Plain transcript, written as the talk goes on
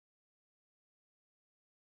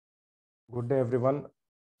Good day, everyone,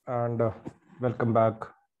 and welcome back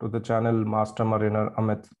to the channel Master Mariner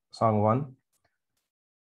Amit Sangwan.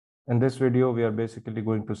 In this video, we are basically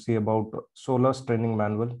going to see about SOLAS Training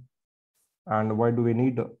Manual and why do we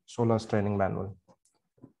need SOLAS Training Manual.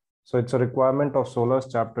 So it's a requirement of SOLAS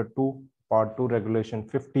Chapter 2, Part 2, Regulation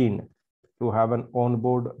 15 to have an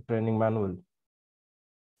on-board training manual.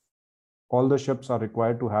 All the ships are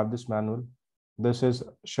required to have this manual. This is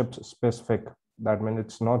ship specific. That means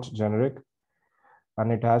it's not generic,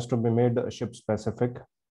 and it has to be made ship specific.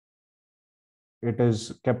 It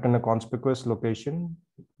is kept in a conspicuous location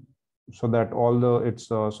so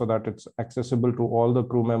that it's accessible to all the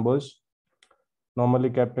crew members. Normally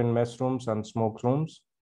kept in mess rooms and smoke rooms,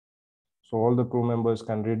 so all the crew members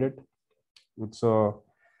can read it. It's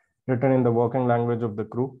written in the working language of the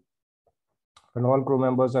crew, and all crew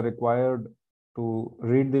members are required to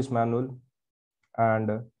read this manual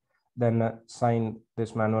and then sign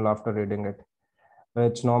this manual after reading it.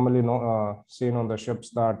 It's normally seen on the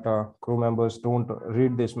ships that crew members don't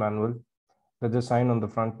read this manual. They just sign on the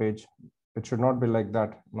front page. It should not be like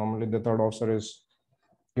that. Normally, the third officer is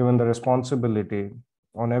given the responsibility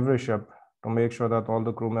on every ship to make sure that all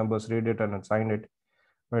the crew members read it and sign it.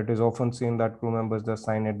 But it is often seen that crew members just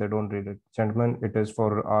sign it, they don't read it. Gentlemen, it is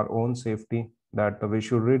for our own safety that we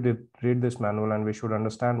should read this manual, and we should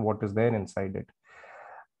understand what is there inside it.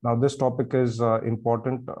 Now, this topic is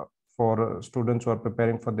important for students who are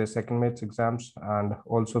preparing for their second mates exams, and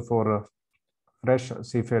also for fresh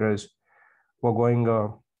seafarers who are going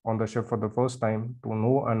on the ship for the first time to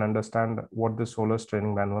know and understand what the SOLAS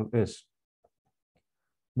training manual is.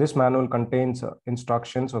 This manual contains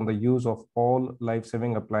instructions on the use of all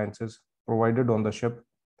life-saving appliances provided on the ship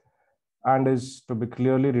and is to be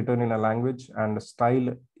clearly written in a language and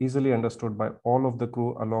style easily understood by all of the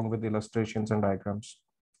crew, along with illustrations and diagrams.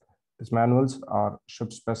 These manuals are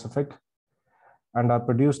ship specific and are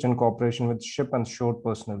produced in cooperation with ship and shore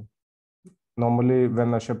personnel. Normally,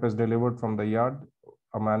 when a ship is delivered from the yard,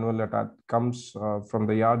 a manual that comes from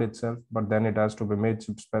the yard itself, but then it has to be made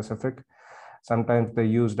ship specific. Sometimes they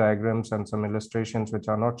use diagrams and some illustrations which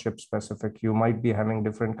are not ship specific. You might be having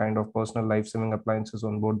different kind of personal life-saving appliances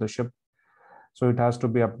on board the ship, so it has to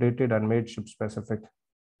be updated and made ship specific.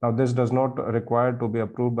 Now, this does not require to be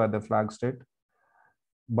approved by the flag state,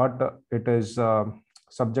 but it is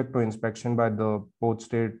subject to inspection by the port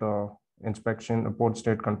state port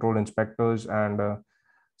state control inspectors and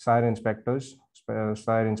SIRE inspectors.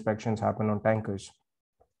 SIRE inspections happen on tankers,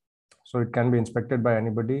 so it can be inspected by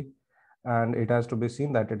anybody, and it has to be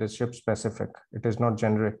seen that it is ship specific. It is not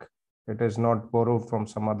generic. It is not borrowed from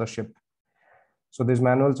some other ship. So these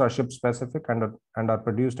manuals are ship specific and are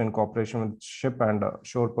produced in cooperation with ship and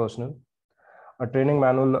shore personnel. A training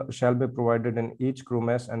manual shall be provided in each crew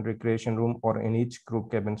mess and recreation room or in each crew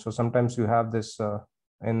cabin. So sometimes you have this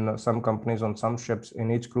in some companies on some ships in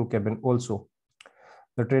each crew cabin also.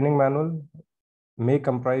 The training manual may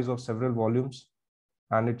comprise of several volumes,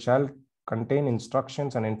 and it shall contain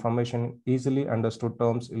instructions and information easily understood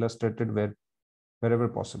terms illustrated wherever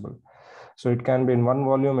possible. So it can be in one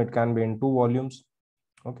volume, it can be in 2 volumes.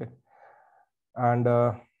 Okay. And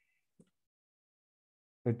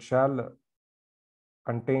it shall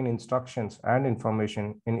contain instructions and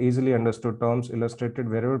information in easily understood terms illustrated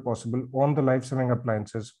wherever possible on the life-saving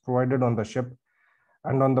appliances provided on the ship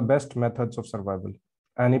and on the best methods of survival.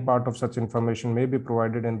 Any part of such information may be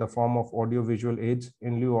provided in the form of audio-visual aids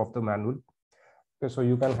in lieu of the manual. Okay, so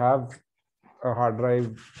you can have a hard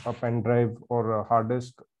drive, a pen drive, or a hard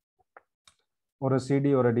disk, or a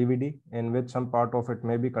CD or a DVD in which some part of it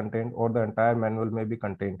may be contained, or the entire manual may be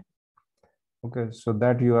contained. Okay, so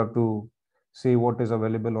that you have to see what is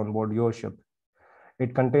available on board your ship.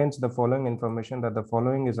 It contains the following information, that the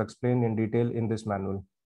following is explained in detail in this manual: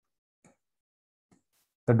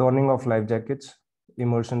 the donning of life jackets,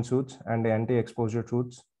 immersion suits, and anti-exposure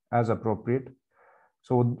suits as appropriate.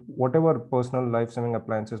 So whatever personal life-saving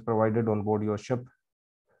appliances provided on board your ship,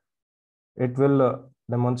 it will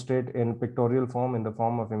demonstrate in pictorial form, in the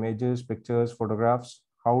form of images, pictures, photographs,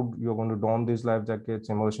 how you're going to don these life jackets,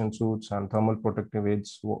 immersion suits, and thermal protective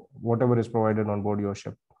aids, whatever is provided on board your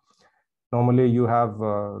ship. Normally, you have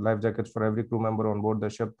life jackets for every crew member on board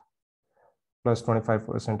the ship, plus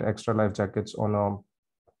 25% extra life jackets on a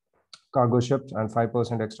cargo ship, and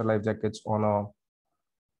 5% extra life jackets on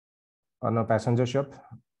a passenger ship,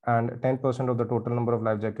 and 10% of the total number of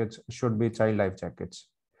life jackets should be child life jackets.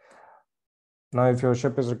 Now, if your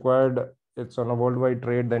ship is required, it's on a worldwide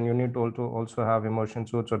trade, then you need to also have immersion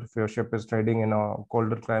suits. Or if your ship is trading in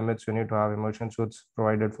colder climates, you need to have immersion suits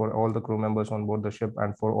provided for all the crew members on board the ship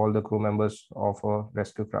and for all the crew members of a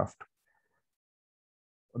rescue craft.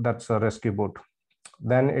 that's a rescue boat.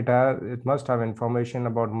 Then it must have information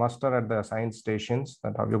about muster at the assigned stations,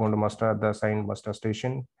 that how you're going to muster at the assigned muster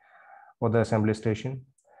station or the assembly station.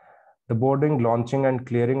 The boarding, launching, and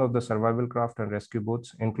clearing of the survival craft and rescue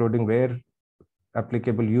boats, including where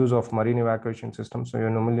applicable use of marine evacuation systems. So you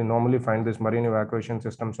normally find these marine evacuation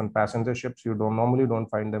systems on passenger ships. You normally don't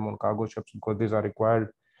find them on cargo ships because these are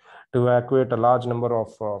required to evacuate a large number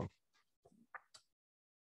of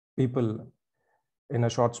people in a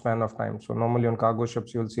short span of time. So normally on cargo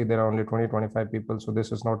ships, you'll see there are only 20-25 people. So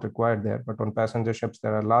this is not required there. But on passenger ships,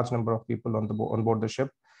 there are a large number of people on board the ship.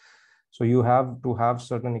 So you have to have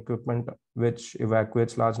certain equipment which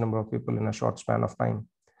evacuates large number of people in a short span of time.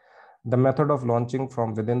 The method of launching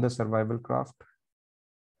from within the survival craft.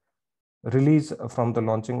 Release from the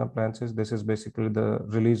launching appliances. This is basically the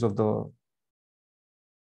release of the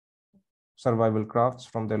survival crafts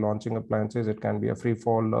from the launching appliances. It can be a free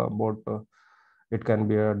fall boat. It can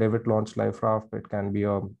be a David launch life raft. It can be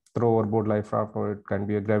a throw overboard life raft, or it can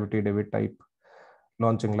be a gravity David type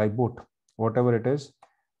launching life boat. Whatever it is,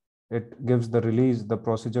 it gives the release, the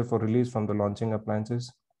procedure for release from the launching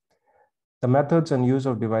appliances. The methods and use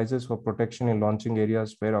of devices for protection in launching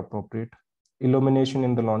areas where appropriate. Illumination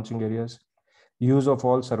in the launching areas. Use of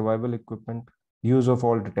all survival equipment. Use of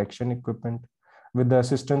all detection equipment. With the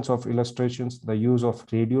assistance of illustrations, the use of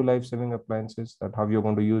radio life-saving appliances, that how you're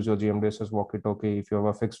going to use your GMDSS walkie-talkie. If you have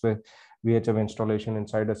a fixed VHF installation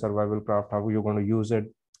inside a survival craft, how you're going to use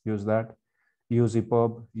it, use that. Use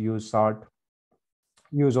EPIRB, use SART.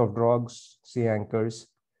 Use of drogues, sea anchors.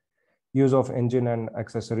 Use of engine and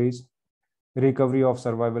accessories. Recovery of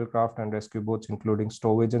survival craft and rescue boats, including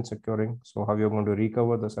stowage and securing. So how you're going to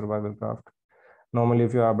recover the survival craft. Normally,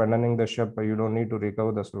 if you are abandoning the ship, you don't need to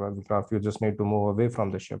recover the survival craft. You just need to move away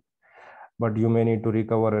from the ship. But you may need to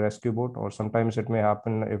recover a rescue boat, or sometimes it may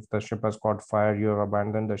happen if the ship has caught fire, you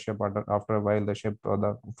abandon the ship, after a while the ship or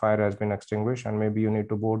the fire has been extinguished, and maybe you need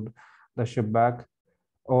to board the ship back.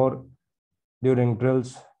 Or during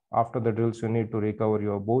drills, after the drills, you need to recover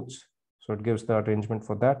your boats. So it gives the arrangement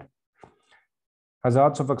for that.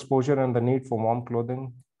 Hazards of exposure and the need for warm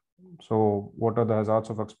clothing. So what are the hazards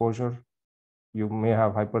of exposure? You may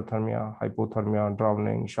have hyperthermia, hypothermia,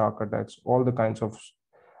 drowning, shark attacks, all the kinds of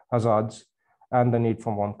hazards, and the need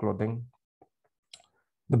for warm clothing.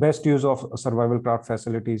 The best use of survival craft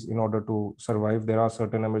facilities in order to survive. There are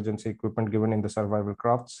certain emergency equipment given in the survival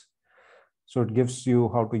crafts. So it gives you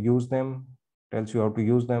how to use them, tells you how to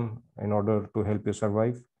use them in order to help you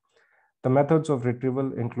survive. The methods of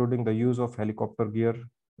retrieval, including the use of helicopter gear,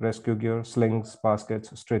 rescue gear, slings,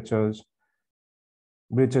 baskets, stretchers,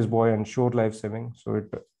 breeches buoy, and shore life saving. So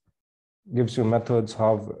it gives you methods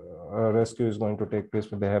how a rescue is going to take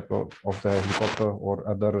place with the help of the helicopter or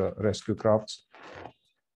other rescue crafts.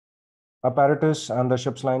 Apparatus and the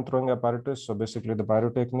ship's line throwing apparatus. So basically the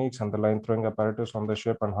pyrotechniques and the line throwing apparatus on the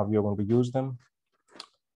ship and how you're going to use them.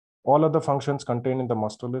 All other functions contained in the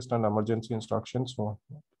master list and emergency instructions. So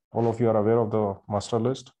all of you are aware of the master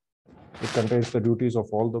list. It contains the duties of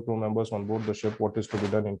all the crew members on board the ship, what is to be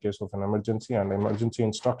done in case of an emergency, and emergency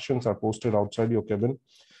instructions are posted outside your cabin,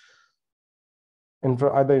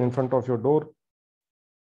 either in front of your door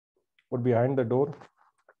or behind the door.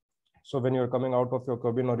 So when you're coming out of your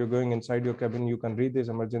cabin or you're going inside your cabin, you can read these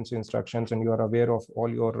emergency instructions and you are aware of all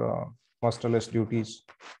your master list duties.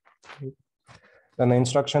 Then the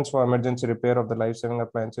instructions for emergency repair of the life-saving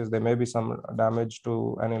appliances. There may be some damage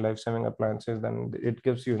to any life-saving appliances. Then it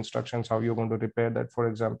gives you instructions how you're going to repair that. For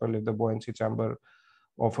example, if the buoyancy chamber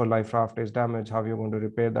of a life raft is damaged, how you're going to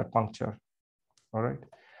repair that puncture. All right.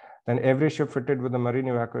 Then every ship fitted with a marine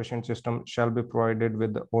evacuation system shall be provided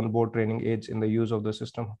with onboard training aids in the use of the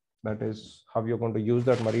system. That is how you're going to use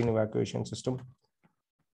that marine evacuation system.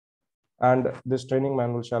 And this training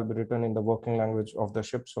manual shall be written in the working language of the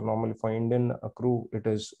ship. So normally for Indian crew, it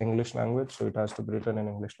is English language. So it has to be written in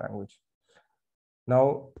English language.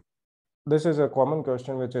 Now, this is a common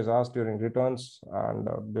question which is asked during returns and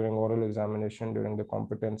during oral examination, during the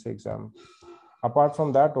competency exam. Apart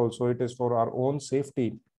from that, also, it is for our own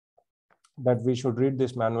safety that we should read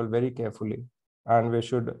this manual very carefully. And we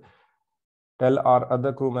should tell our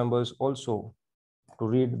other crew members also to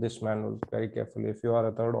read this manual very carefully. If you are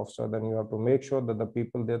a third officer, then you have to make sure that the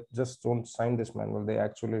people that just don't sign this manual, they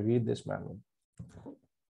actually read this manual.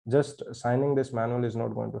 Just signing this manual is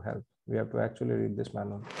not going to help. We have to actually read this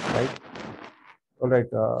manual, right? All right,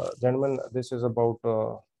 gentlemen, this is about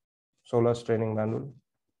SOLAS training manual.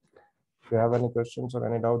 If you have any questions or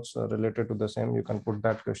any doubts related to the same, you can put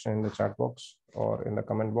that question in the chat box or in the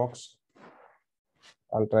comment box.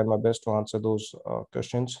 I'll try my best to answer those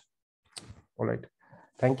questions. All right.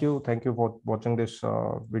 Thank you for watching this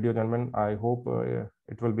video, gentlemen. I hope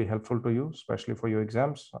it will be helpful to you, especially for your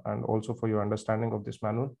exams and also for your understanding of this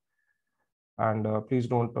manual. And please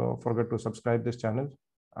don't forget to subscribe this channel.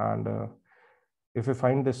 And if you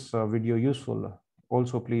find this video useful,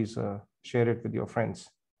 also please share it with your friends.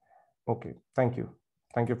 Okay, thank you.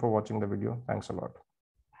 Thank you for watching the video. Thanks a lot.